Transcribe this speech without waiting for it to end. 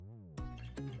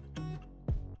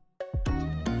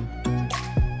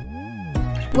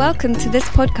Welcome to this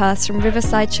podcast from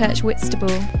Riverside Church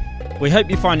Whitstable. We hope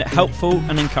you find it helpful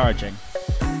and encouraging.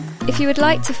 If you would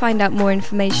like to find out more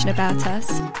information about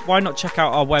us, why not check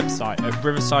out our website at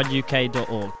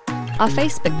riversideuk.org, our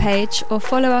Facebook page, or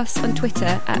follow us on Twitter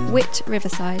at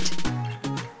 @WhitRiverside.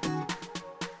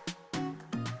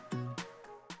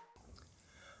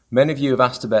 Many of you have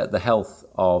asked about the health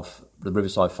of the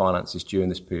Riverside finances during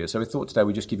this period, so we thought today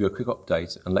we'd just give you a quick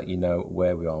update and let you know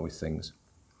where we are with things.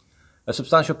 A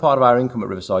substantial part of our income at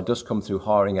Riverside does come through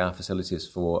hiring our facilities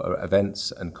for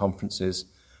events and conferences,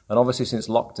 and obviously since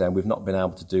lockdown we've not been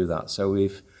able to do that, so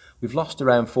we've lost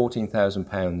around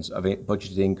 £14,000 of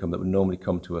budgeted income that would normally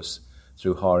come to us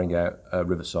through hiring out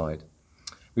Riverside.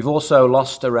 We've also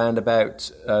lost around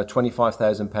about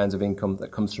 £25,000 of income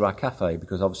that comes through our cafe,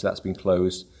 because obviously that's been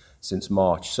closed since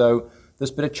March. So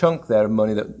there's been a chunk there of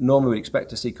money that normally we'd expect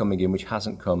to see coming in, which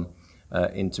hasn't come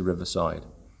into Riverside.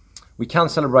 We can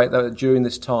celebrate that during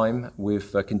this time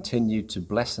we've continued to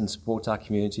bless and support our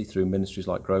community through ministries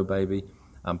like Grow Baby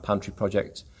and Pantry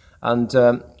Project, and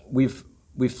we've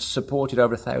supported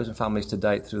over 1,000 families to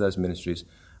date through those ministries,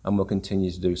 and we'll continue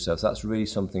to do so. So that's really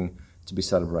something to be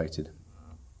celebrated.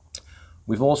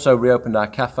 We've also reopened our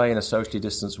cafe in a socially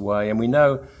distanced way, and we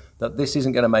know that this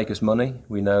isn't going to make us money.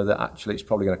 We know that actually it's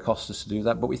probably going to cost us to do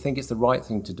that, but we think it's the right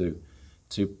thing to do,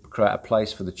 to create a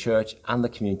place for the church and the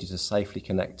community to safely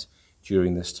connect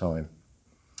during this time.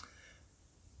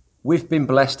 We've been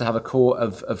blessed to have a core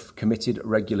of committed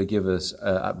regular givers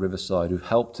at Riverside who've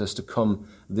helped us to come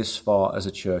this far as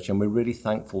a church, and we're really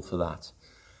thankful for that.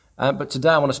 But today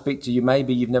I want to speak to you.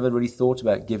 Maybe you've never really thought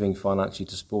about giving financially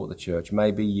to support the church.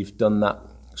 Maybe you've done that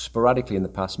sporadically in the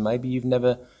past. Maybe you've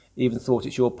never even thought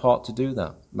it's your part to do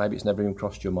that. Maybe it's never even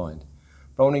crossed your mind.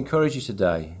 But I want to encourage you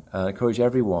today, encourage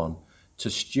everyone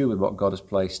to steward what God has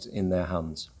placed in their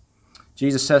hands.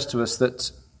 Jesus says to us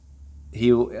that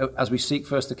as we seek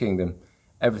first the kingdom,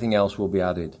 everything else will be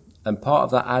added. And part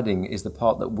of that adding is the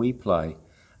part that we play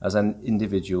as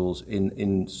individuals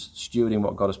in stewarding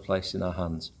what God has placed in our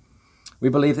hands. We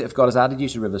believe that if God has added you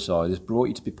to Riverside, has brought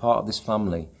you to be part of this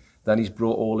family, then he's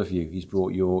brought all of you. He's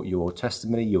brought your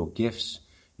testimony, your gifts,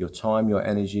 your time, your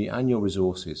energy, and your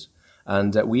resources.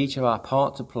 And we each have our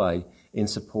part to play in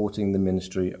supporting the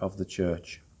ministry of the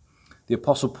church. The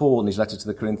Apostle Paul, in his letter to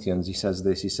the Corinthians, he says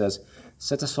this, he says,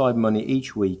 "Set aside money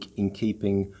each week in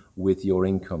keeping with your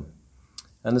income."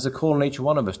 And there's a call on each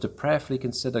one of us to prayerfully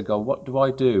consider, God, what do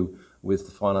I do with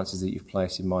the finances that you've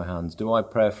placed in my hands? Do I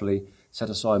prayerfully set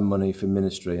aside money for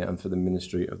ministry and for the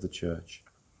ministry of the church?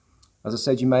 As I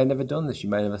said, you may have never done this, you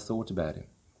may have never thought about it,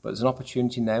 but there's an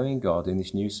opportunity now in God in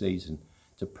this new season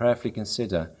to prayerfully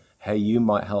consider how you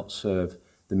might help serve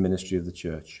the ministry of the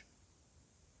church.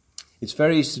 It's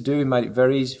very easy to do. We made it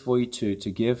very easy for you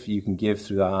to give. You can give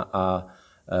through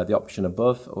the option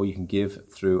above, or you can give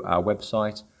through our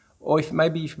website. Or if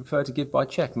maybe you prefer to give by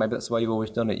cheque, maybe that's the way you've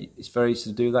always done it. It's very easy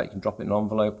to do that. You can drop it in an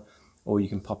envelope, or you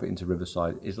can pop it into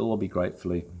Riverside. It'll all be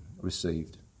gratefully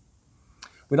received.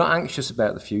 We're not anxious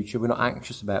about the future. We're not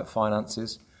anxious about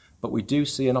finances, but we do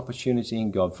see an opportunity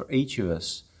in God for each of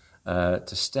us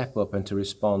to step up and to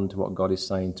respond to what God is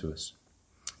saying to us.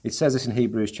 It says this in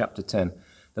Hebrews chapter 10.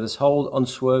 Let us hold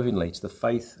unswervingly to the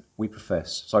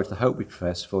to the hope we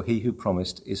profess, for he who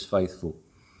promised is faithful.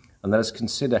 And let us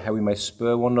consider how we may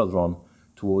spur one another on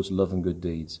towards love and good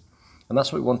deeds. And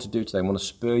that's what we want to do today. We want to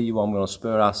spur you on, we want to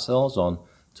spur ourselves on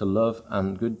to love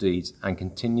and good deeds and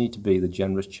continue to be the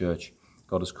generous church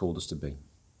God has called us to be.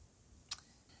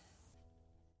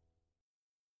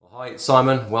 Well, hi, it's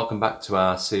Simon. Welcome back to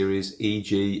our series,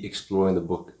 E.G. Exploring the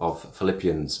Book of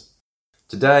Philippians.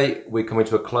 Today, we're coming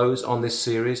to a close on this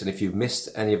series, and if you've missed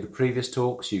any of the previous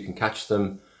talks, you can catch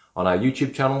them on our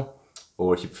YouTube channel,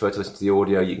 or if you prefer to listen to the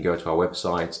audio, you can go to our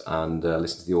website and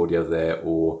listen to the audio there,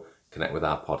 or connect with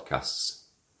our podcasts.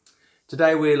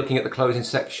 Today, we're looking at the closing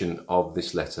section of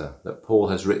this letter that Paul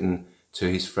has written to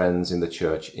his friends in the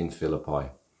church in Philippi.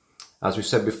 As we've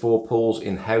said before, Paul's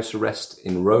in house arrest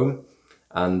in Rome,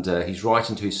 and he's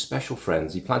writing to his special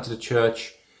friends. He planted a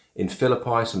church in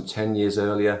Philippi some 10 years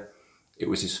earlier. It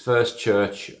was his first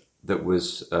church that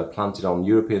was planted on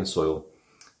European soil,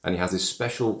 and he has this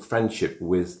special friendship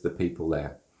with the people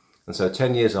there. And so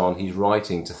 10 years on, he's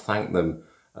writing to thank them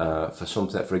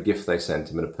for a gift they sent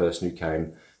him and a person who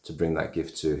came to bring that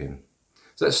gift to him.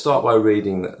 So let's start by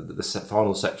reading the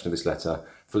final section of this letter,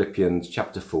 Philippians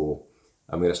chapter 4.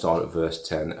 I'm going to start at verse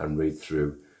 10 and read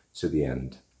through to the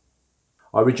end.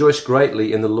 I rejoice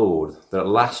greatly in the Lord that at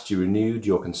last you renewed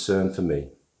your concern for me.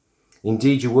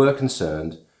 Indeed, you were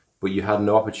concerned, but you had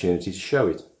no opportunity to show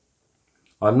it.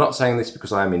 I am not saying this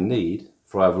because I am in need,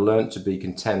 for I have learnt to be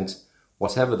content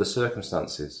whatever the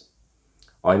circumstances.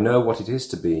 I know what it is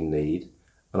to be in need,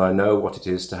 and I know what it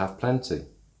is to have plenty.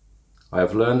 I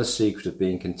have learned the secret of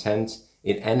being content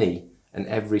in any and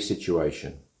every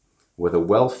situation, whether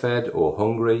well-fed or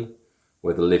hungry,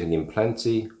 whether living in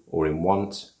plenty or in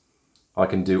want. I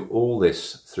can do all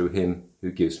this through him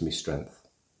who gives me strength.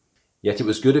 Yet it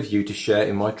was good of you to share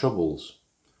in my troubles.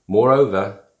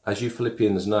 Moreover, as you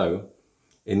Philippians know,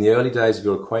 in the early days of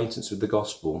your acquaintance with the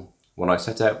gospel, when I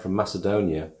set out from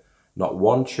Macedonia, not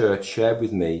one church shared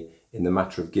with me in the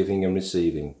matter of giving and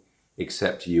receiving,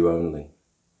 except you only.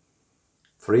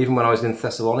 For even when I was in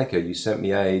Thessalonica, you sent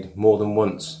me aid more than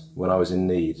once when I was in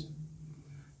need.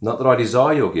 Not that I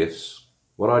desire your gifts.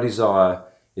 What I desire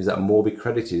is that more be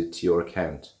credited to your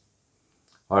account.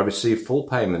 I have received full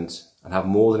payment and have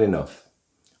more than enough.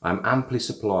 I am amply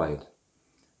supplied.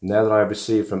 Now that I have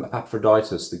received from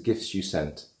Epaphroditus the gifts you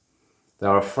sent, they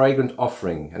are a fragrant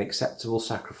offering, an acceptable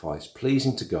sacrifice,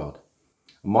 pleasing to God.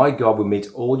 And my God will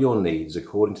meet all your needs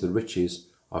according to the riches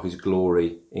of his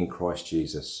glory in Christ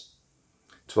Jesus.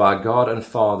 To our God and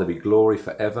Father be glory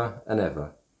forever and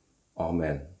ever.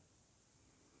 Amen.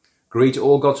 Greet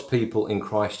all God's people in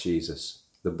Christ Jesus.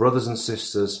 The brothers and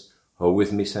sisters who are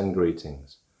with me send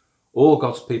greetings. All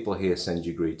God's people here send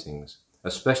you greetings,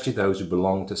 especially those who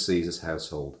belong to Caesar's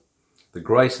household. The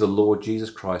grace of the Lord Jesus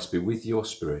Christ be with your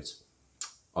spirit.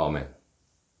 Amen.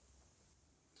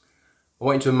 I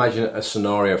want you to imagine a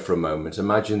scenario for a moment.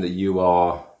 Imagine that you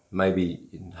are maybe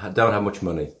don't have much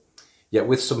money, yet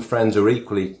with some friends who are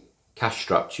equally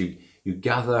cash-strapped, you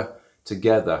gather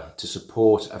together to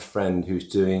support a friend who's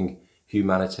doing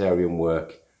humanitarian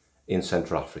work in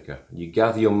Central Africa. You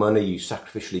gather your money, you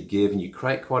sacrificially give, and you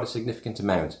create quite a significant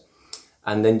amount.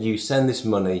 And then you send this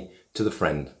money to the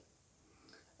friend.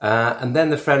 And then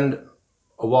the friend,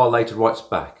 a while later, writes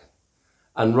back.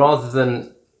 And rather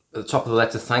than at the top of the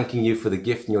letter thanking you for the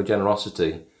gift and your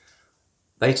generosity,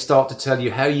 they start to tell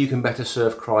you how you can better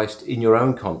serve Christ in your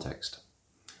own context.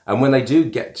 And when they do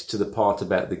get to the part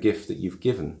about the gift that you've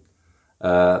given,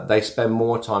 they spend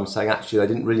more time saying, actually, they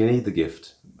didn't really need the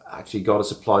gift. Actually, God has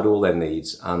supplied all their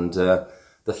needs, and the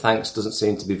thanks doesn't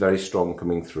seem to be very strong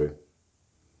coming through.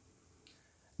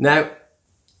 Now,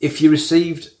 if you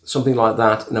received something like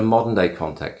that in a modern day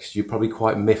context, you're probably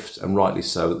quite miffed, and rightly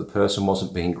so, that the person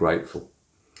wasn't being grateful.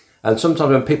 And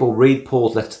sometimes when people read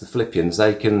Paul's letter to the Philippians,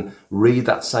 they can read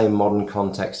that same modern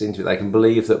context into it. They can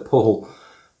believe that Paul,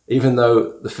 even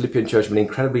though the Philippian church have been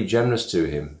incredibly generous to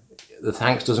him, the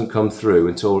thanks doesn't come through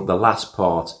until the last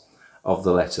part of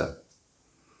the letter.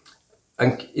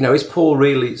 And, is Paul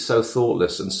really so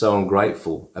thoughtless and so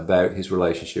ungrateful about his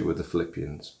relationship with the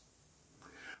Philippians?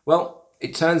 Well,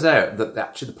 it turns out that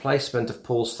actually the placement of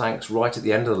Paul's thanks right at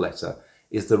the end of the letter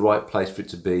is the right place for it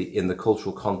to be in the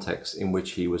cultural context in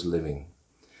which he was living.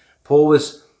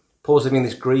 Paul's living in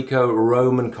this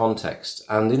Greco-Roman context,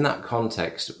 and in that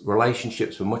context,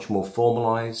 relationships were much more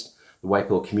formalised. The way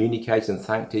people communicated and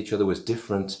thanked each other was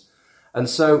different. And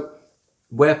so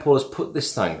where Paul has put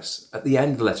this thanks at the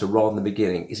end of the letter rather than the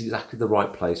beginning is exactly the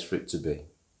right place for it to be.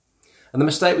 And the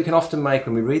mistake we can often make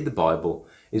when we read the Bible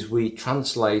is we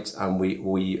translate and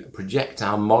we project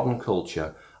our modern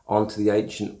culture onto the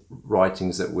ancient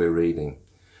writings that we're reading.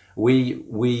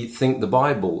 We think the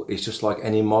Bible is just like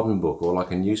any modern book or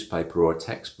like a newspaper or a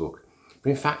textbook. But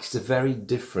in fact, it's a very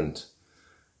different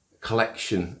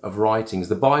collection of writings.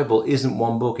 The Bible isn't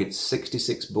one book, it's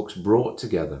 66 books brought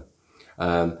together,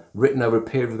 written over a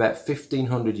period of about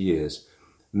 1,500 years.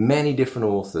 Many different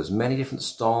authors, many different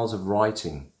styles of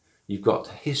writing. You've got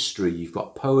history, you've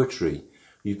got poetry,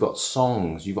 you've got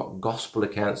songs, you've got gospel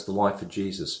accounts of the life of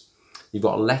Jesus. You've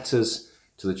got letters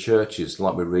to the churches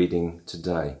like we're reading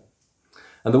today.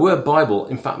 And the word Bible,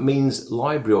 in fact, means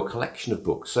library or collection of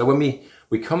books. So when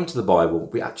we come to the Bible,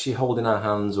 we actually hold in our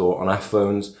hands or on our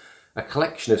phones a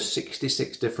collection of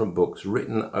 66 different books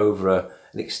written over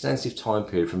an extensive time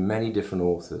period from many different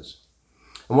authors.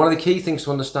 And one of the key things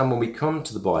to understand when we come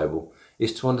to the Bible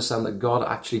is to understand that God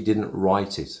actually didn't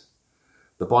write it.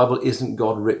 The Bible isn't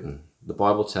God written. The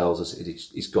Bible tells us it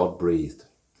is God breathed.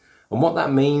 And what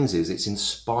that means is it's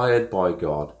inspired by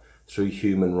God through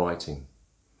human writing.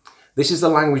 This is the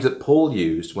language that Paul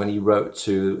used when he wrote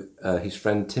to his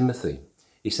friend Timothy.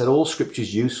 He said all scripture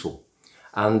is useful.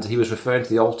 And he was referring to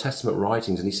the Old Testament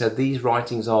writings. And he said these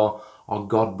writings are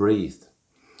God-breathed.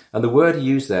 And the word he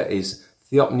used there is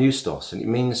theopneustos. And it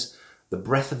means the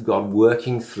breath of God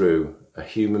working through a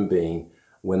human being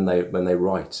when they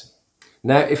write.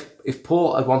 Now, if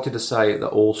Paul had wanted to say that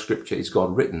all scripture is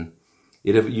God-written,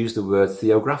 he'd have used the word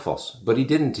theographos, but he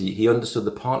didn't. He understood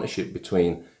the partnership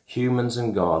between humans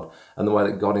and God and the way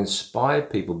that God inspired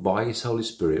people by his Holy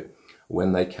Spirit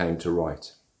when they came to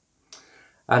write.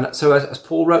 And so as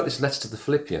Paul wrote this letter to the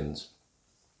Philippians,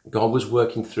 God was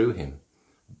working through him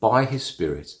by his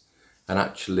Spirit and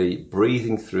actually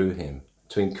breathing through him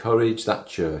to encourage that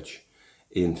church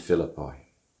in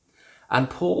Philippi. And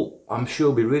Paul, I'm sure,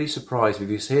 will be really surprised if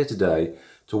he's here today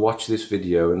to watch this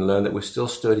video and learn that we're still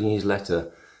studying his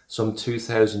letter some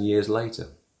 2,000 years later.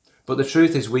 But the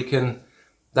truth is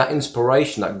that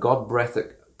inspiration, that God breath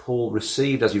that Paul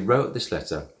received as he wrote this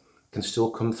letter can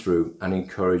still come through and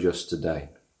encourage us today.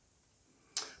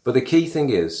 But the key thing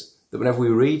is that whenever we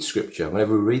read Scripture,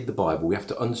 whenever we read the Bible, we have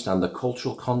to understand the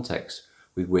cultural context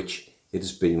with which it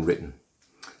has been written.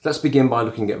 Let's begin by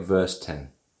looking at verse 10.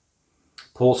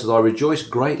 Paul says, "I rejoice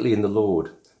greatly in the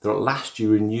Lord that at last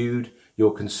you renewed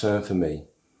your concern for me.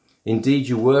 Indeed,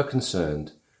 you were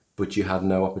concerned, but you had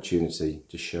no opportunity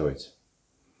to show it."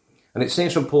 And it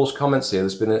seems from Paul's comments here,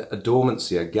 there's been a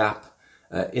dormancy, a gap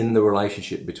in the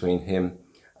relationship between him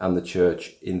and the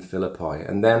church in Philippi.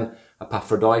 And then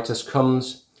Epaphroditus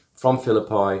comes from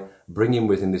Philippi, bringing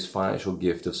with him this financial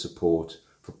gift of support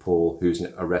for Paul, who's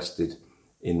arrested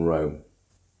in Rome.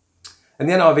 And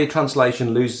the NIV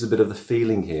translation loses a bit of the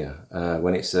feeling here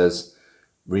when it says,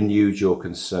 "renewed your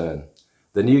concern."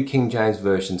 The New King James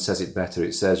Version says it better.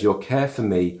 It says, "Your care for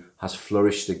me has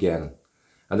flourished again."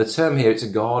 And the term here, it's a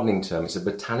gardening term. It's a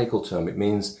botanical term. It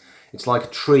means it's like a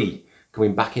tree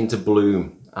coming back into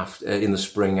bloom in the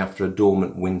spring after a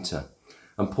dormant winter.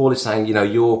 And Paul is saying,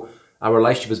 our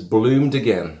relationship has bloomed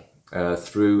again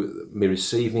through me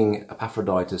receiving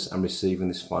Epaphroditus and receiving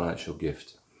this financial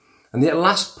gift. And the "at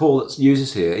last" Paul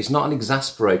uses here is not an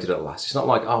exasperated "at last." It's not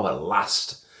like, "Oh, at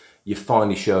last you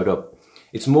finally showed up."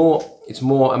 It's more,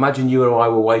 imagine you or I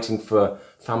were waiting for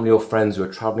family or friends who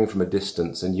are travelling from a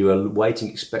distance and you are waiting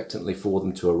expectantly for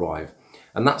them to arrive.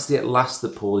 And that's the "at last"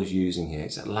 that Paul is using here.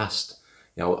 It's "at last,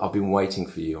 I've been waiting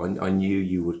for you. I knew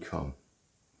you would come."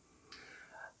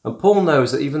 And Paul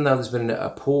knows that even though there's been a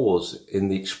pause in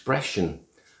the expression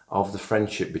of the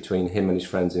friendship between him and his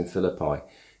friends in Philippi,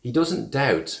 he doesn't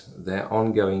doubt their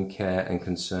ongoing care and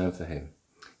concern for him.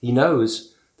 He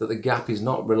knows that the gap is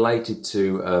not related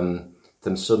to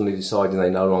them suddenly deciding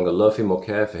they no longer love him or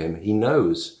care for him. He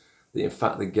knows that in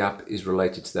fact the gap is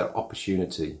related to their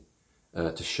opportunity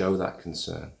to show that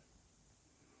concern.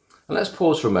 And let's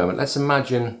pause for a moment. Let's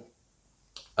imagine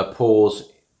a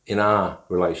pause in our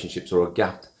relationships or a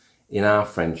gap in our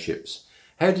friendships.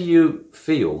 How do you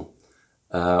feel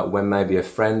when maybe a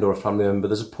friend or a family member,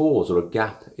 there's a pause or a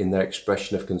gap in their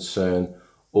expression of concern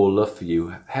or love for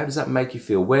you? How does that make you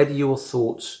feel? Where do your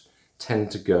thoughts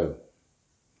tend to go?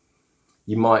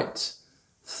 You might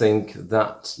think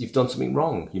that you've done something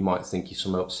wrong. You might think you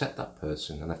somehow upset that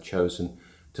person and have chosen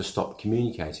to stop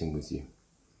communicating with you.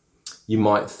 You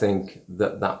might think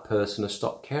that that person has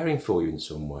stopped caring for you in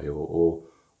some way or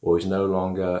is no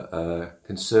longer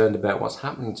concerned about what's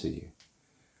happening to you.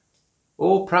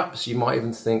 Or perhaps you might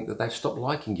even think that they've stopped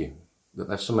liking you, that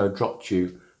they've somehow dropped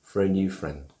you for a new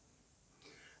friend.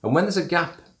 And when there's a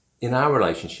gap in our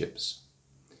relationships,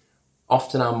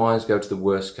 often our minds go to the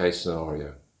worst case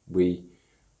scenario. We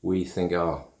think,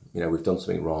 we've done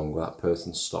something wrong, that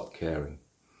person's stopped caring.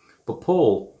 But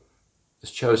Paul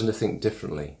has chosen to think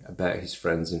differently about his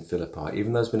friends in Philippi,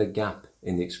 even though there's been a gap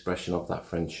in the expression of that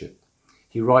friendship.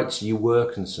 He writes, "You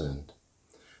were concerned."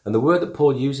 And the word that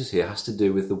Paul uses here has to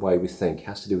do with the way we think,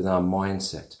 has to do with our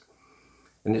mindset.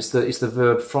 And it's the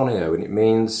verb phroneo, and it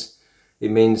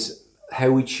means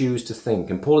how we choose to think.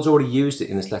 And Paul has already used it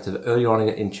in this letter earlier on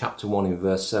in chapter 1 in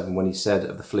verse 7 when he said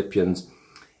of the Philippians,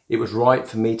 "It was right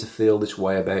for me to feel this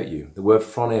way about you." The word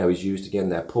phroneo is used again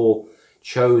there. Paul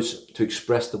chose to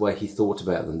express the way he thought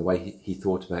about them, the way he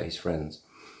thought about his friends.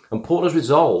 And Paul has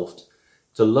resolved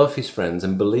to love his friends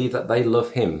and believe that they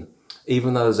love him,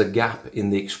 even though there's a gap in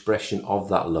the expression of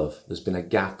that love. There's been a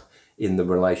gap in the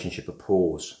relationship, a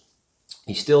pause.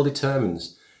 He still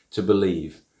determines to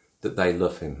believe that they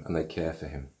love him and they care for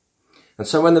him. And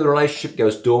so when the relationship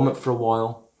goes dormant for a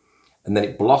while, and then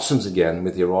it blossoms again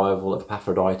with the arrival of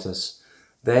Epaphroditus,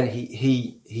 then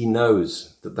he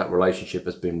knows that relationship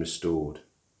has been restored.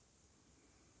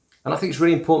 And I think it's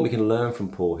really important we can learn from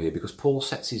Paul here, because Paul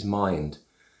sets his mind.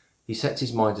 He sets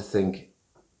his mind to think,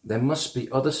 there must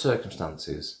be other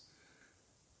circumstances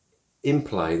in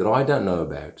play that I don't know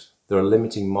about that are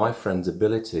limiting my friend's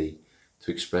ability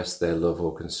to express their love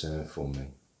or concern for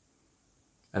me.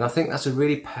 And I think that's a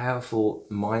really powerful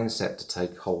mindset to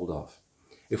take hold of.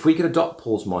 If we could adopt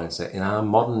Paul's mindset in our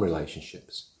modern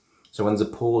relationships, so when there's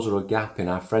a pause or a gap in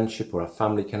our friendship or our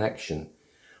family connection,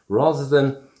 rather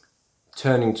than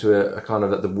turning to a kind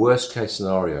of at the worst case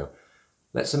scenario,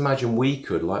 let's imagine we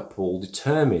could, like Paul,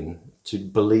 determine to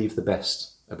believe the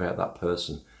best about that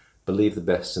person, believe the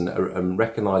best, and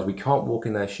recognise we can't walk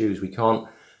in their shoes. We can't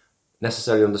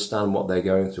necessarily understand what they're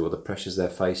going through or the pressures they're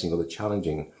facing or the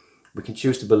challenging. We can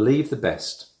choose to believe the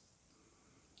best.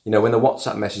 You know, when the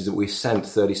WhatsApp message that we sent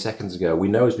 30 seconds ago, we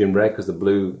know it's been read because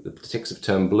the ticks have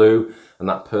turned blue and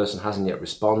that person hasn't yet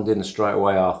responded, and straight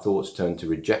away our thoughts turn to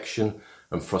rejection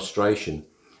and frustration.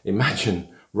 Imagine,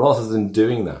 rather than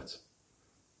doing that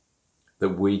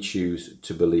we choose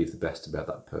to believe the best about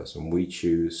that person. We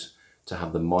choose to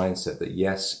have the mindset that,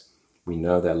 yes, we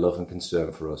know their love and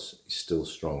concern for us is still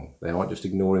strong. They aren't just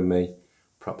ignoring me.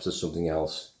 Perhaps there's something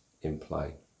else in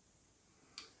play.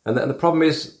 And the problem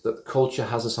is that culture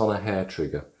has us on a hair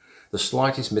trigger. The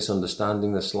slightest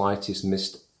misunderstanding, the slightest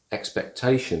missed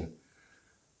expectation,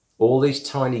 all these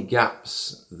tiny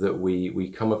gaps that we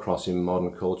come across in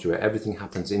modern culture where everything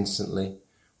happens instantly.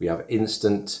 We have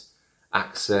instant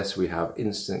access, we have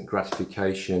instant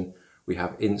gratification, we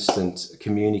have instant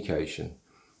communication.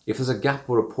 If there's a gap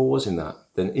or a pause in that,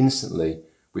 then instantly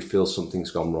we feel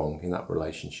something's gone wrong in that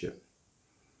relationship.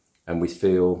 And we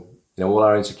feel, all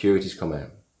our insecurities come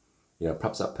out.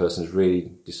 Perhaps that person's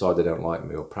really decided they don't like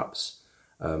me, or perhaps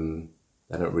they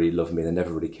don't really love me, they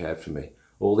never really cared for me.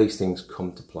 All these things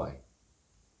come to play.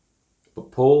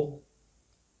 But Paul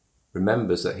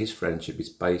remembers that his friendship is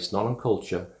based not on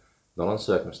culture, not on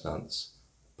circumstance,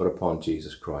 but upon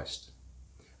Jesus Christ.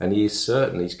 And he's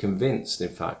convinced, in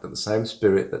fact, that the same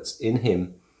Spirit that's in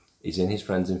him is in his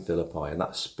friends in Philippi. And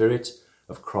that Spirit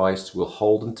of Christ will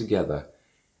hold them together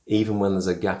even when there's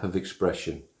a gap of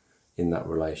expression in that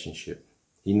relationship.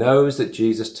 He knows that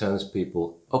Jesus turns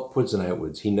people upwards and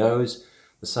outwards. He knows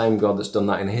the same God that's done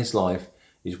that in his life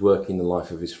is working in the life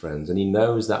of his friends. And he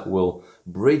knows that will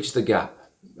bridge the gap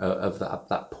of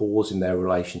that pause in their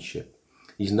relationship.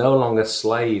 He's no longer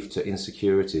slave to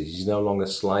insecurities. He's no longer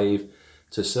slave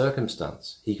to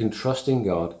circumstance. He can trust in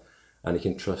God, and he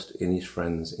can trust in his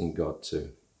friends in God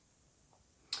too.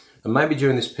 And maybe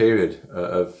during this period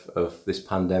of this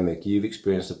pandemic, you've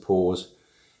experienced a pause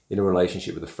in a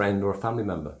relationship with a friend or a family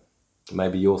member.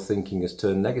 Maybe your thinking has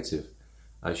turned negative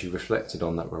as you've reflected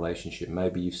on that relationship.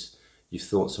 Maybe you've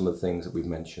thought some of the things that we've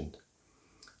mentioned.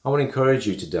 I want to encourage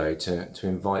you today to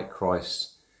invite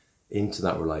Christ into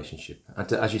that relationship.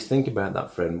 And as you think about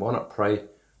that friend, why not pray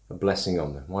a blessing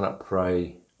on them? Why not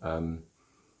pray,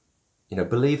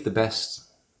 believe the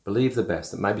best. Believe the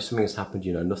best, that maybe something has happened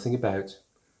you know nothing about.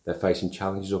 They're facing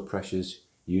challenges or pressures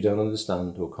you don't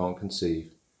understand or can't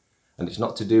conceive. And it's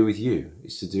not to do with you.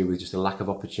 It's to do with just a lack of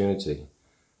opportunity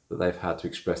that they've had to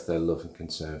express their love and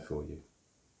concern for you.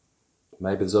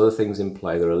 Maybe there's other things in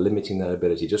play that are limiting their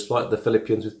ability. Just like the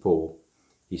Philippians with Paul,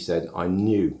 he said, I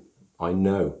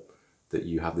know that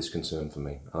you have this concern for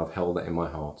me, and I've held that in my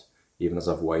heart, even as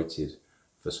I've waited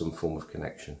for some form of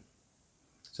connection.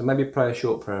 So maybe pray a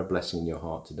short prayer of blessing in your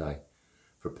heart today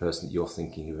for a person that you're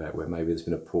thinking about, where maybe there's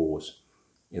been a pause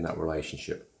in that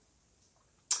relationship.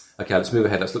 Okay, let's move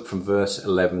ahead. Let's look from verse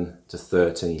 11 to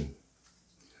 13.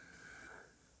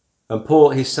 And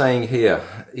Paul, he's saying here,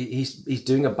 he's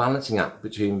doing a balancing act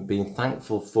between being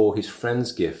thankful for his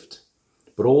friend's gift,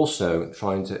 but also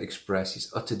trying to express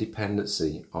his utter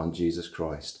dependency on Jesus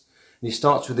Christ. And he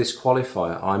starts with this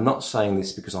qualifier, I'm not saying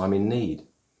this because I'm in need.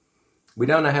 We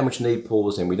don't know how much need Paul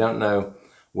was in. We don't know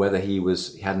whether he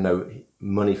had no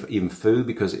money for even food,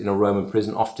 because in a Roman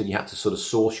prison, often you had to sort of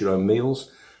source your own meals.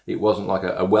 It wasn't like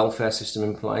a welfare system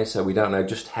in place, so we don't know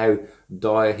just how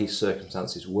dire his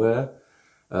circumstances were.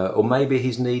 Or maybe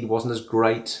his need wasn't as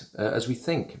great as we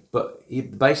think. But the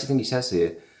basic thing he says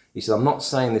here, he says, I'm not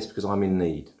saying this because I'm in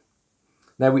need.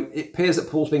 Now, it appears that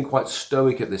Paul's been quite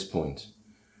stoic at this point.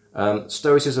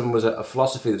 Stoicism was a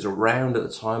philosophy that's around at the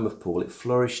time of Paul. It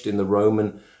flourished in the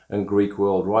Roman and Greek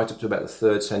world right up to about the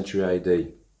 3rd century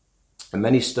AD. And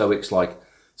many Stoics, like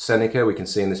Seneca, we can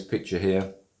see in this picture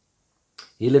here,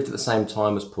 he lived at the same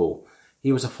time as Paul.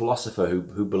 He was a philosopher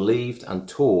who believed and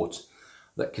taught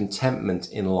that contentment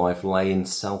in life lay in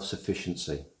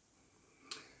self-sufficiency.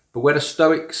 But where the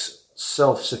Stoics'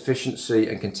 self-sufficiency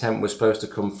and content was supposed to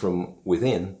come from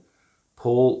within,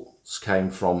 Paul's came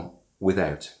from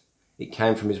without. It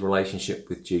came from his relationship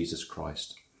with Jesus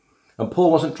Christ. And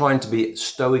Paul wasn't trying to be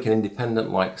stoic and independent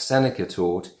like Seneca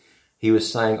taught. He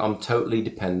was saying, I'm totally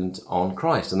dependent on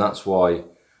Christ, and that's why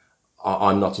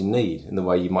I'm not in need in the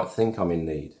way you might think I'm in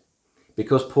need.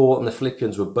 Because Paul and the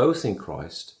Philippians were both in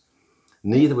Christ,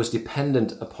 neither was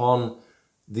dependent upon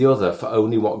the other for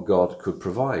only what God could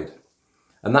provide.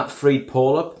 And that freed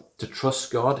Paul up to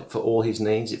trust God for all his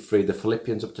needs. It freed the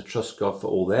Philippians up to trust God for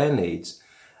all their needs,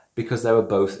 because they were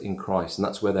both in Christ, and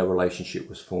that's where their relationship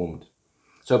was formed.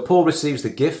 So Paul receives the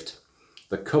gift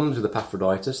that comes with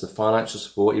Epaphroditus, the financial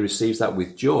support. He receives that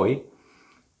with joy,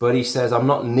 but he says, I'm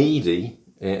not needy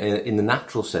in the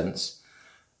natural sense.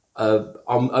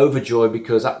 I'm overjoyed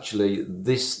because actually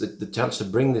the chance to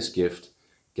bring this gift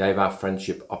gave our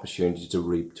friendship opportunity to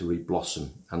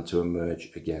re-blossom and to emerge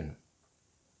again.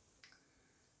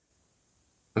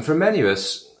 And for many of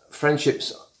us,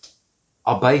 friendships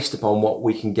are based upon what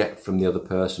we can get from the other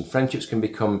person. Friendships can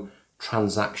become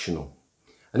transactional.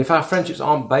 And if our friendships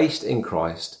aren't based in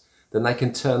Christ, then they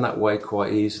can turn that way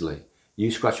quite easily.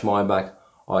 You scratch my back,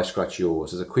 I scratch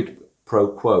yours. There's a quid pro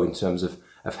quo in terms of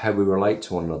how we relate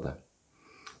to one another.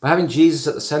 By having Jesus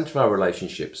at the centre of our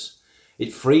relationships,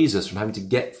 it frees us from having to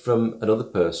get from another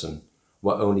person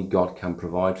what only God can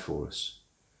provide for us.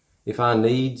 If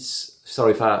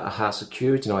our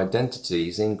security and identity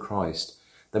is in Christ,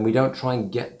 then we don't try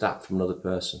and get that from another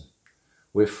person.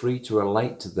 We're free to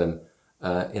relate to them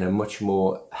in a much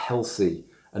more healthy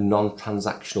and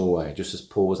non-transactional way, just as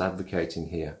Paul was advocating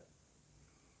here.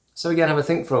 So again, have a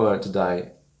think for a moment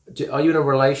today. Are you in a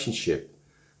relationship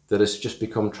that has just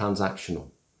become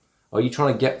transactional? Are you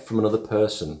trying to get from another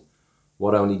person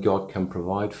what only God can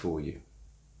provide for you?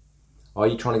 Are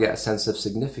you trying to get a sense of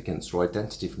significance or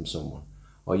identity from someone?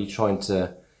 Are you trying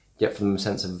to get from them a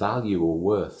sense of value or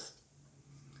worth?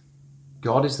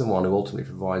 God is the one who ultimately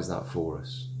provides that for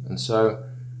us. And so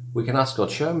we can ask God,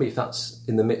 show me if that's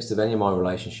in the midst of any of my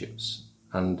relationships.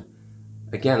 And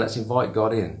again, let's invite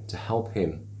God in to help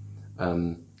him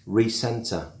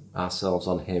recenter ourselves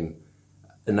on him,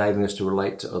 enabling us to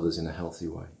relate to others in a healthy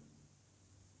way.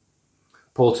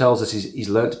 Paul tells us he's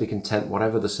learned to be content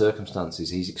whatever the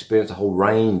circumstances. He's experienced a whole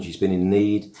range. He's been in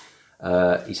need.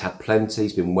 He's had plenty.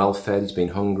 He's been well fed. He's been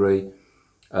hungry.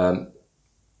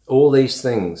 All these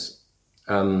things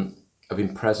have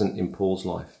been present in Paul's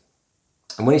life.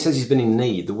 And when he says he's been in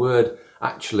need, the word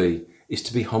actually is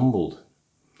to be humbled.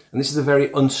 And this is a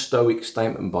very unstoic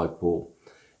statement by Paul.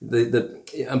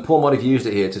 And Paul might have used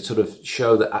it here to sort of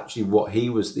show that actually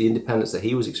the independence that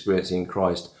he was experiencing in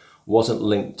Christ wasn't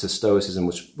linked to Stoicism,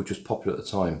 which was popular at the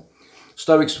time.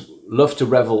 Stoics loved to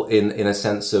revel in a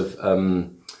sense of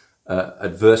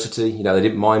adversity. They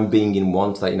didn't mind being in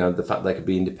want. The fact they could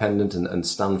be independent and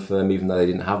stand firm even though they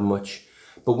didn't have much.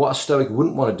 But what a Stoic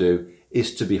wouldn't want to do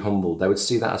is to be humbled. They would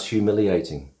see that as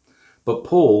humiliating. But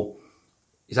Paul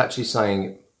is actually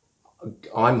saying,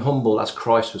 I'm humble as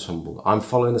Christ was humbled. I'm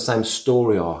following the same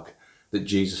story arc that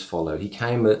Jesus followed. He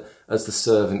came as the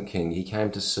servant king. He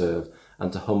came to serve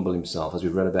and to humble himself, as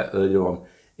we've read about earlier on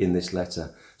in this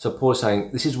letter. So Paul is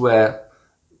saying, this is where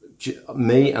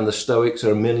me and the Stoics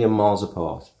are a million miles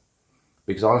apart,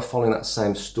 because I'm following that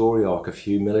same story arc of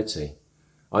humility.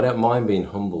 I don't mind being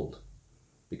humbled,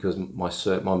 because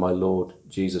my Lord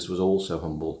Jesus was also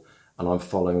humbled, and I'm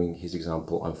following his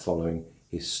example. I'm following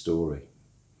his story.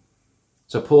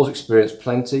 So Paul's experienced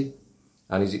plenty,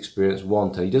 and he's experienced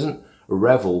want. He doesn't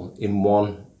revel in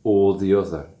one or the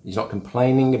other. He's not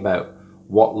complaining about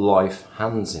what life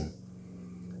hands him.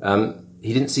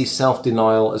 He didn't see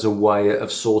self-denial as a way of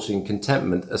sourcing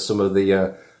contentment, as some of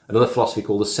another philosophy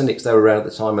called the Cynics. They were around at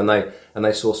the time, and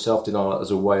they saw self-denial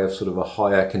as a way of sort of a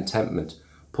higher contentment.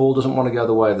 Paul doesn't want to go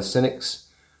the way of the Cynics,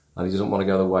 and he doesn't want to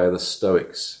go the way of the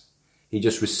Stoics. He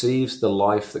just receives the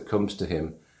life that comes to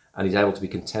him, and he's able to be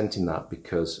content in that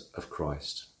because of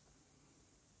Christ.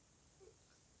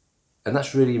 And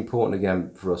that's really important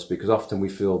again for us, because often we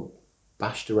feel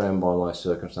bashed around by life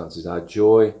circumstances. Our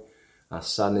joy, our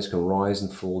sadness can rise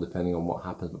and fall depending on what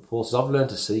happens. But Paul says, I've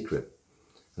learned a secret,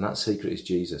 and that secret is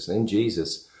Jesus. And in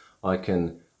Jesus, I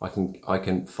can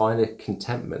find a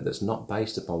contentment that's not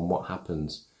based upon what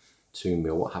happens to me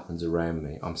or what happens around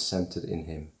me. I'm centered in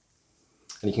him.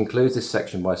 And he concludes this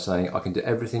section by saying, I can do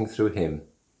everything through him,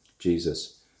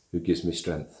 Jesus, who gives me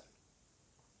strength.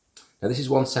 Now, this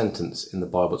is one sentence in the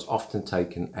Bible that's often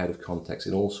taken out of context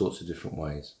in all sorts of different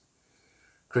ways.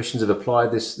 Christians have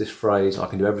applied this phrase, I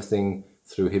can do everything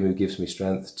through him who gives me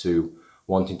strength, to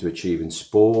wanting to achieve in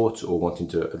sport, or wanting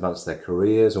to advance their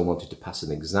careers, or wanting to pass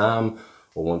an exam,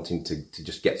 or wanting to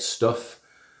just get stuff.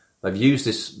 They've used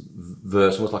this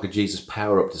verse almost like a Jesus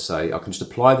power-up to say, I can just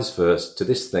apply this verse to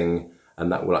this thing,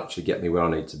 and that will actually get me where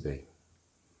I need to be.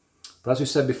 But as we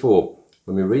said before,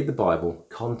 when we read the Bible,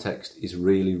 context is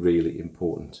really, really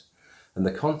important. And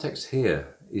the context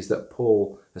here is that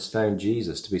Paul has found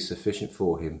Jesus to be sufficient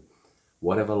for him,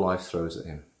 whatever life throws at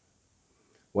him.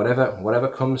 Whatever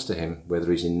comes to him,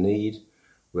 whether he's in need,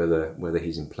 whether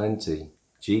he's in plenty,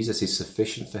 Jesus is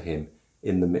sufficient for him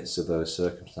in the midst of those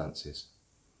circumstances.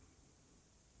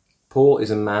 Paul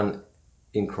is a man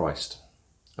in Christ,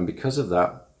 and because of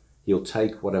that, he'll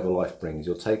take whatever life brings.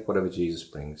 He'll take whatever Jesus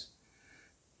brings.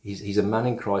 He's a man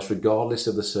in Christ regardless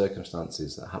of the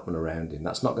circumstances that happen around him.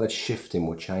 That's not going to shift him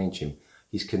or change him.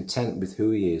 He's content with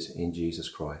who he is in Jesus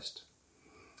Christ.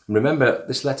 And remember,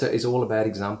 this letter is all about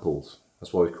examples.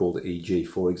 That's why we called it EG,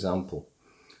 for example.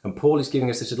 And Paul is giving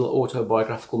us this little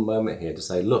autobiographical moment here to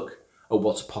say, look at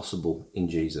what's possible in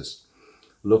Jesus.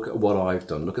 Look at what I've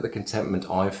done. Look at the contentment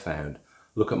I've found.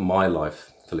 Look at my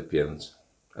life, Philippians.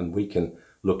 And we can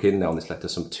look in now on this letter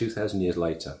some 2,000 years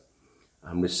later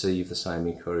and receive the same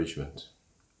encouragement.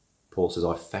 Paul says,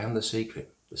 I've found the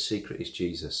secret. The secret is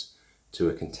Jesus to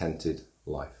a contented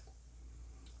life.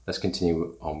 Let's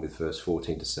continue on with verse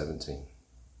 14 to 17.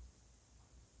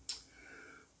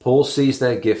 Paul sees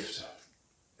their gift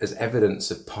as evidence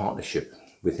of partnership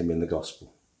with him in the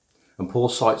gospel. And Paul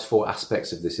cites 4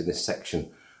 aspects of this in this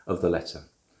section of the letter.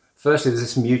 Firstly, there's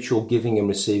this mutual giving and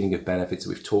receiving of benefits that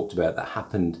we've talked about that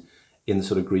happened in the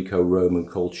sort of Greco-Roman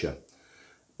culture.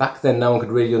 Back then, no one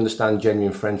could really understand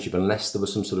genuine friendship unless there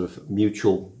was some sort of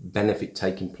mutual benefit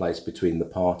taking place between the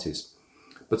parties.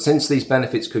 But since these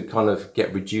benefits could kind of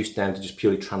get reduced down to just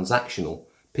purely transactional,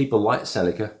 people like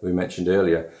Seneca, who we mentioned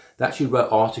earlier, they actually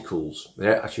wrote articles, they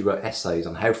actually wrote essays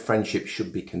on how friendship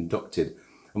should be conducted.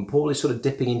 And Paul is sort of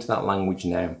dipping into that language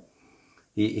now.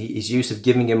 His use of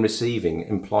giving and receiving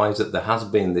implies that there has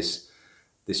been this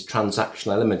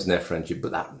transactional element in their friendship,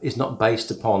 but that is not based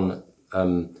upon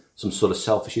some sort of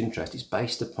selfish interest. It's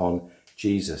based upon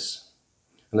Jesus.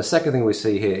 And the second thing we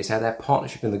see here is how their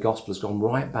partnership in the gospel has gone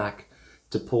right back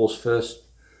to Paul's first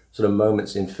sort of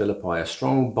moments in Philippi. A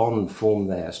strong bond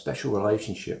formed there, a special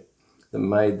relationship that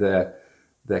made their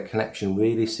connection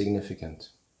really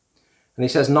significant. And he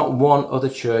says, not one other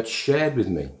church shared with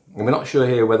me. And we're not sure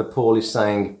here whether Paul is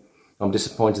saying, I'm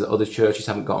disappointed that other churches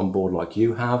haven't got on board like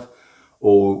you have,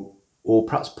 or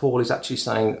perhaps Paul is actually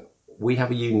saying, we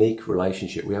have a unique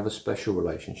relationship, we have a special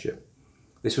relationship.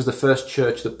 This was the first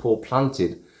church that Paul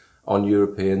planted on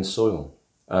European soil.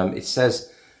 It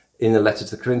says in the letter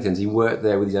to the Corinthians, he worked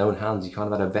there with his own hands, he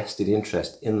kind of had a vested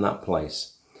interest in that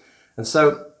place. And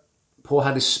so Paul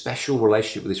had this special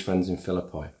relationship with his friends in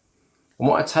Philippi. And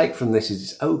what I take from this is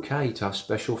it's okay to have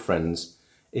special friends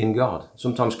in God.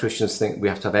 Sometimes Christians think we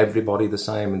have to have everybody the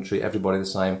same and treat everybody the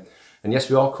same. And yes,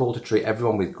 we are called to treat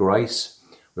everyone with grace.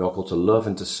 We are called to love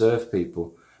and to serve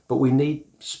people. But we need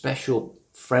special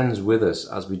friends with us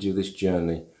as we do this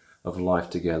journey of life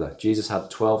together. Jesus had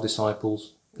 12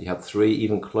 disciples. He had 3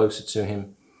 even closer to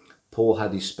him. Paul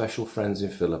had these special friends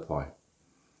in Philippi.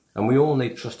 And we all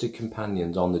need trusted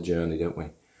companions on the journey, don't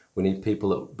we? We need people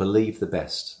that believe the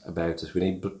best about us. We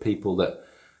need people that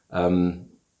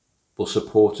will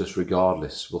support us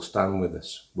regardless, will stand with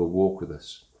us, will walk with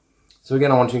us. So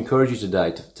again, I want to encourage you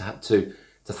today to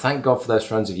thank God for those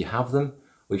friends if you have them,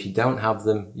 or if you don't have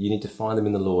them, you need to find them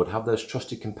in the Lord. Have those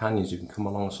trusted companions who can come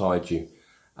alongside you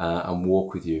and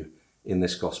walk with you in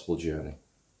this gospel journey.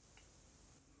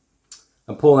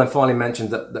 And Paul then finally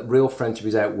mentioned that real friendship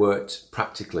is outworked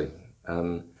practically.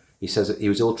 He says that he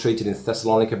was ill-treated in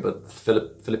Thessalonica, but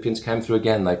the Philippians came through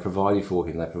again. They provided for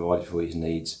him. They provided for his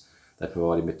needs. They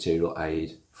provided material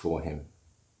aid for him.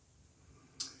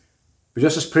 But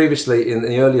just as previously in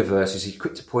the earlier verses, he's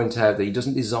quick to point out that he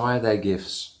doesn't desire their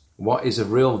gifts. What is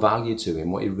of real value to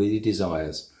him, what he really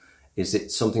desires, is that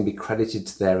something be credited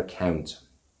to their account.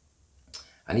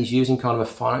 And he's using kind of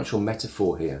a financial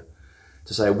metaphor here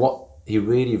to say what he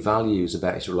really values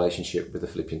about his relationship with the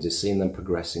Philippians is seeing them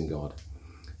progress in God.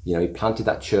 You know, he planted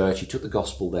that church, he took the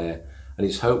gospel there, and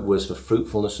his hope was for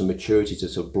fruitfulness and maturity to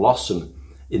sort of blossom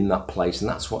in that place, and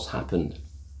that's what's happened.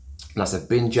 And as they've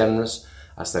been generous,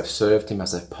 as they've served him,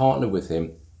 as they've partnered with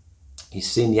him,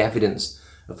 he's seen the evidence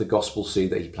of the gospel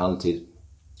seed that he planted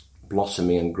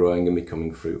blossoming and growing and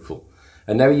becoming fruitful.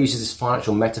 And now he uses this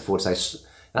financial metaphor to say,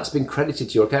 that's been credited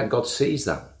to your account. God sees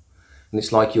that. And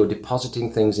it's like you're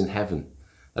depositing things in heaven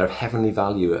that are of heavenly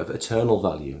value, of eternal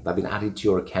value. They've been added to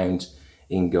your account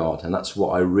in God, and that's what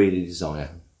I really desire.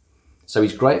 So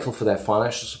he's grateful for their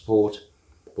financial support,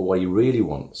 but what he really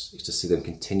wants is to see them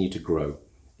continue to grow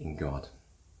in God.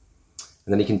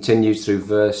 And then he continues through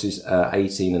verses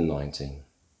 18 and 19.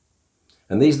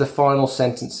 And these are the final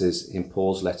sentences in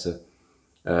Paul's letter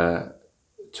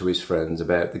to his friends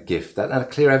about the gift. And a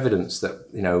clear evidence that,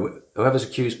 you know, whoever's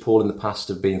accused Paul in the past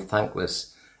of being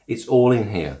thankless, it's all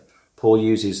in here. Paul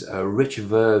uses rich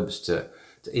verbs to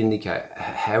indicate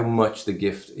how much the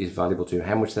gift is valuable to him,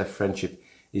 how much their friendship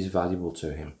is valuable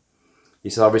to him. He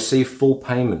said, I received full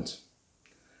payment.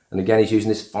 And again, he's using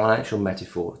this financial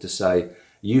metaphor to say,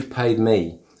 you've paid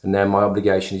me, and now my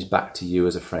obligation is back to you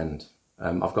as a friend.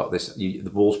 I've got this, the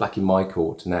ball's back in my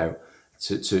court now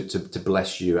to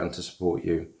bless you and to support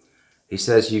you. He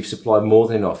says, you've supplied more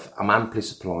than enough. I'm amply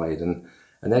supplied. And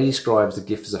then he describes the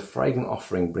gift as a fragrant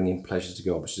offering bringing pleasure to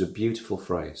God, which is a beautiful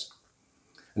phrase.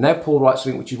 And now Paul writes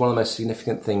something which is one of the most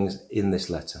significant things in this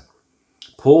letter.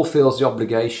 Paul feels the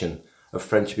obligation of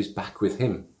friendship is back with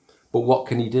him. But what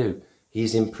can he do?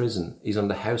 He's in prison. He's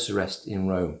under house arrest in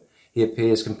Rome. He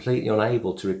appears completely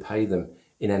unable to repay them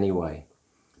in any way.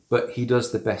 But he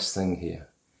does the best thing here.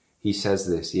 He says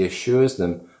this. He assures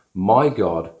them, my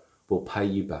God will pay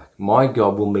you back. My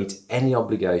God will meet any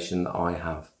obligation that I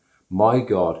have. My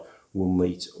God will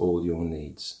meet all your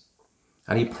needs.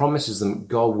 And he promises them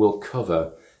God will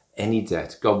cover any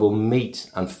debt. God will meet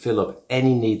and fill up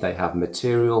any need they have,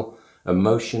 material,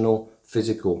 emotional,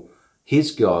 physical.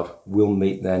 His God will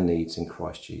meet their needs in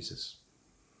Christ Jesus.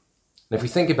 And if we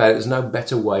think about it, there's no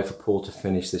better way for Paul to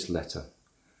finish this letter.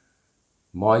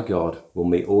 My God will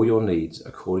meet all your needs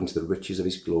according to the riches of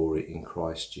his glory in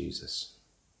Christ Jesus.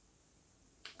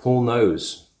 Paul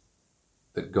knows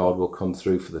that God will come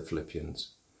through for the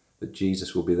Philippians, that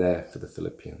Jesus will be there for the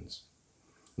Philippians.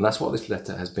 And that's what this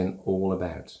letter has been all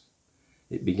about.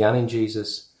 It began in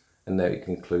Jesus and now it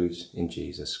concludes in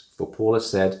Jesus. For Paul has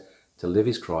said, to live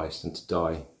is Christ and to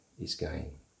die is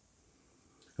gain.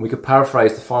 And we could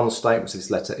paraphrase the final statements of this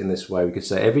letter in this way. We could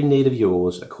say, every need of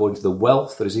yours, according to the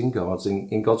wealth that is in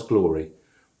God's glory,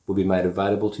 will be made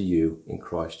available to you in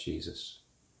Christ Jesus.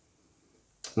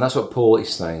 And that's what Paul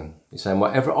is saying. He's saying,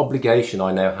 whatever obligation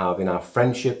I now have in our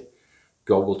friendship,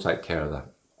 God will take care of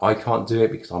that. I can't do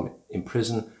it because I'm in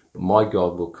prison, but my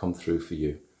God will come through for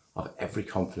you. I have every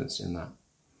confidence in that.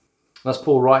 And as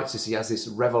Paul writes this, he has this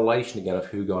revelation again of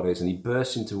who God is, and he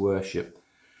bursts into worship.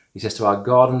 He says, to our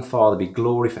God and Father be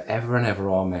glory forever and ever,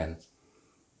 amen.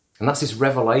 And that's this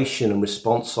revelation and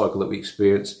response cycle that we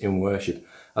experience in worship.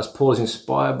 As Paul is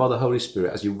inspired by the Holy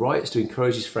Spirit, as he writes to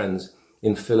encourage his friends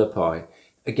in Philippi,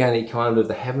 again, he kind of,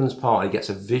 the heavens part, he gets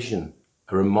a vision,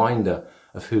 a reminder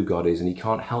of who God is, and he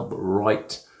can't help but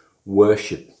write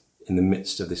worship in the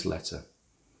midst of this letter.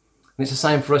 And it's the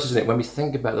same for us, isn't it? When we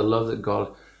think about the love that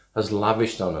God has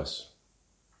lavished on us,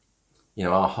 you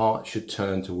know, our heart should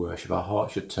turn to worship. Our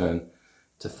heart should turn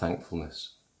to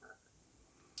thankfulness.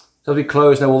 So as we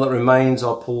close now, all that remains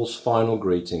are Paul's final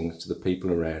greetings to the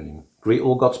people around him. Greet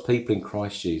all God's people in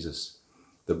Christ Jesus.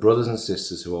 The brothers and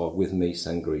sisters who are with me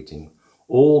send greeting.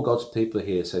 All God's people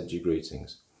here send you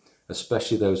greetings,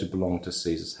 especially those who belong to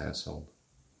Caesar's household.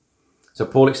 So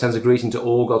Paul extends a greeting to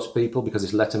all God's people because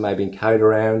this letter may have been carried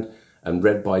around and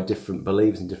read by different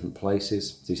believers in different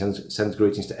places. So he sends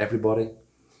greetings to everybody.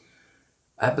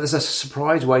 But there's a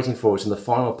surprise waiting for us in the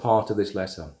final part of this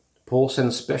letter. Paul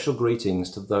sends special greetings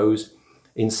to those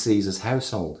in Caesar's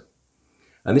household.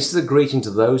 And this is a greeting to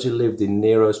those who lived in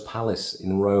Nero's palace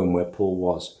in Rome where Paul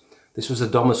was. This was the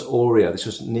Domus Aurea. This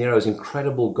was Nero's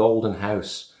incredible golden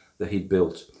house that he'd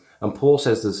built. And Paul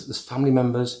says there's family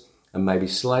members and maybe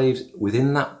slaves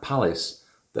within that palace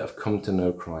that have come to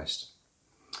know Christ.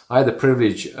 I had the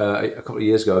privilege a couple of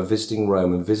years ago of visiting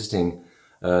Rome and visiting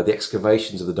the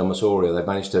excavations of the Domus Aurea. They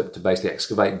managed to basically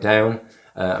excavate down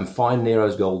and find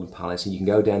Nero's golden palace. And you can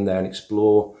go down there and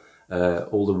explore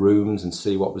all the rooms and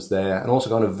see what was there. And also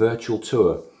go on a virtual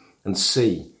tour and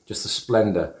see just the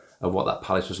splendour of what that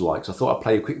palace was like. So I thought I'd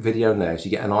play a quick video now so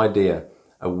you get an idea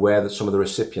of where some of the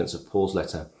recipients of Paul's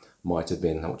letter might have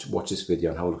been. Watch this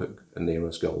video and have a look at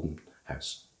Nero's golden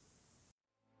house.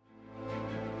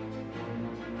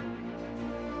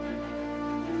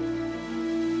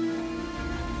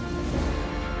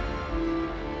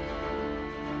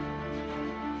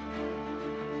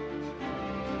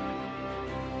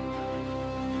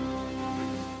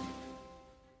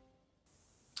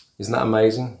 Isn't that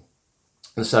amazing?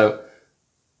 And so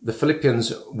the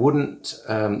Philippians wouldn't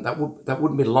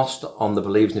be lost on the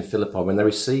believers in Philippi. When they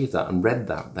received that and read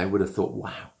that, they would have thought,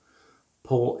 wow,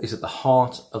 Paul is at the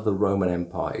heart of the Roman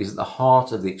Empire. He's at the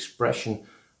heart of the expression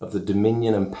of the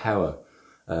dominion and power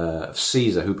of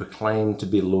Caesar, who proclaimed to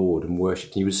be Lord and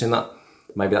worshipped. And you would have seen that,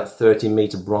 maybe that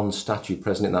 30-metre bronze statue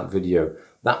present in that video.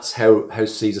 That's how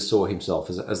Caesar saw himself,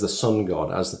 as the sun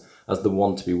god, as the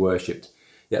one to be worshipped.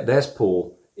 Yet there's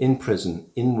Paul in prison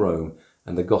in Rome,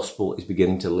 and the gospel is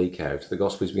beginning to leak out. The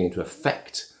gospel is beginning to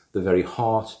affect the very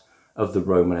heart of the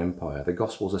Roman Empire. The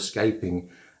gospel is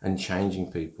escaping and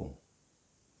changing people.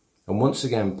 And once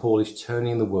again, Paul is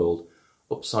turning the world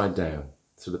upside down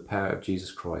through the power of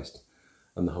Jesus Christ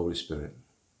and the Holy Spirit.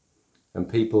 And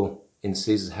people in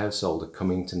Caesar's household are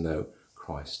coming to know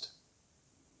Christ.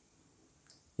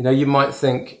 You know, you might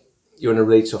think you're in a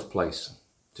really tough place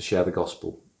to share the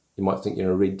gospel. You might think you're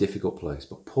in a really difficult place,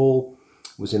 but Paul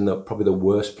was in probably the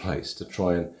worst place to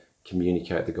try and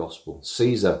communicate the gospel.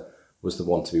 Caesar was the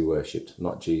one to be worshipped,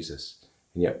 not Jesus.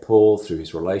 And yet Paul, through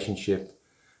his relationship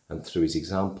and through his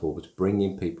example, was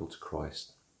bringing people to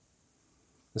Christ.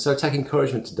 And so take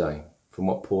encouragement today from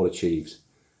what Paul achieved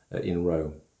in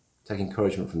Rome. Take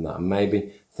encouragement from that, and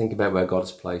maybe think about where God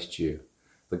has placed you.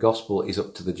 The gospel is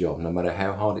up to the job. No matter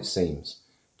how hard it seems,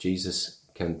 Jesus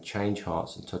can change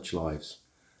hearts and touch lives,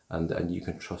 and you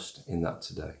can trust in that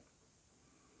today.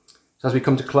 So as we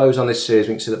come to close on this series,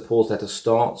 we can see that Paul's letter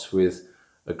starts with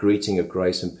a greeting of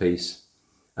grace and peace,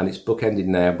 and it's bookended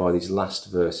now by these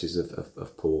last verses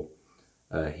of Paul.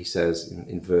 He says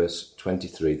in verse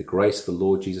 23, "The grace of the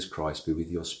Lord Jesus Christ be with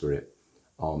your spirit.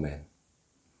 Amen."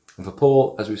 And for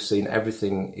Paul, as we've seen,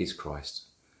 everything is Christ.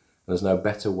 And there's no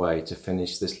better way to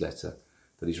finish this letter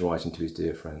that he's writing to his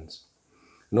dear friends.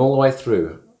 And all the way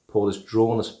through, Paul has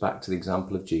drawn us back to the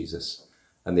example of Jesus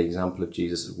and the example of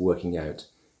Jesus working out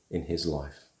in his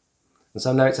life. And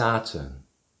so now it's our turn.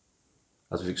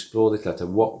 As we explore this letter,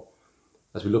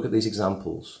 as we look at these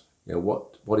examples,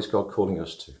 what is God calling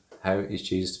us to? How is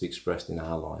Jesus to be expressed in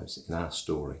our lives, in our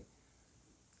story?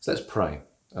 So let's pray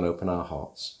and open our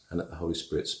hearts and let the Holy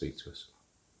Spirit speak to us.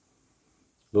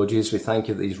 Lord Jesus, we thank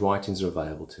you that these writings are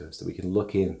available to us, that we can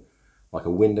look in like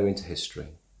a window into history,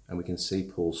 and we can see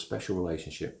Paul's special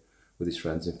relationship with his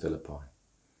friends in Philippi.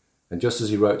 And just as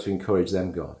he wrote to encourage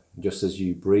them, God, and just as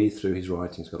you breathe through his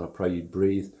writings, God, I pray you'd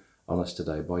breathe on us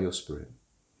today by your Spirit,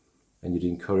 and you'd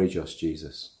encourage us,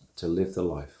 Jesus, to live the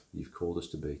life you've called us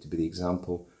to be the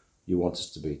example you want us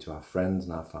to be to our friends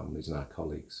and our families and our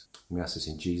colleagues. And we ask this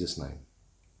in Jesus' name.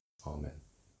 Amen.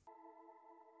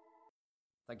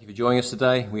 Thank you for joining us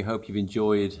today. We hope you've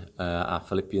enjoyed our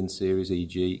Philippians series,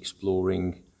 e.g.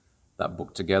 exploring that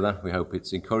book together. We hope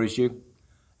it's encouraged you.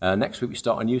 Next week we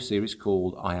start a new series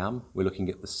called I Am. We're looking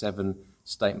at the 7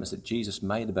 statements that Jesus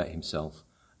made about himself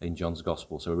in John's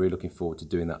Gospel. So we're really looking forward to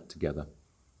doing that together.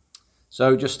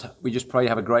 So we just pray you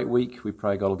have a great week. We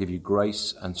pray God will give you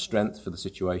grace and strength for the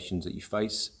situations that you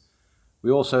face. We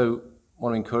also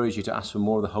want to encourage you to ask for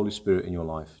more of the Holy Spirit in your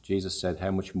life. Jesus said,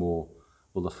 how much more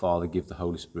will the Father give the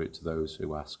Holy Spirit to those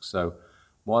who ask? So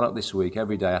why not this week,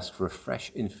 every day, ask for a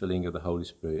fresh infilling of the Holy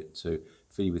Spirit to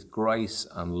fill you with grace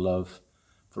and love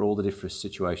for all the different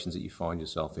situations that you find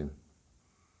yourself in.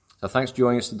 So thanks for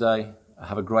joining us today.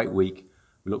 Have a great week.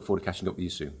 We look forward to catching up with you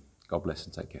soon. God bless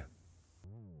and take care.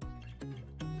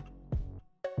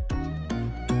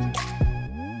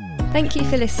 Thank you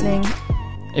for listening.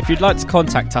 If you'd like to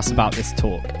contact us about this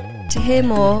talk, To hear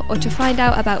more or to find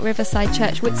out about Riverside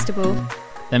Church Whitstable,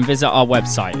 then visit our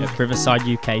website at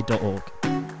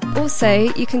riversideuk.org.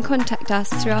 Also, you can contact us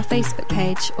through our Facebook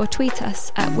page or tweet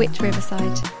us at Whit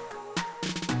Riverside.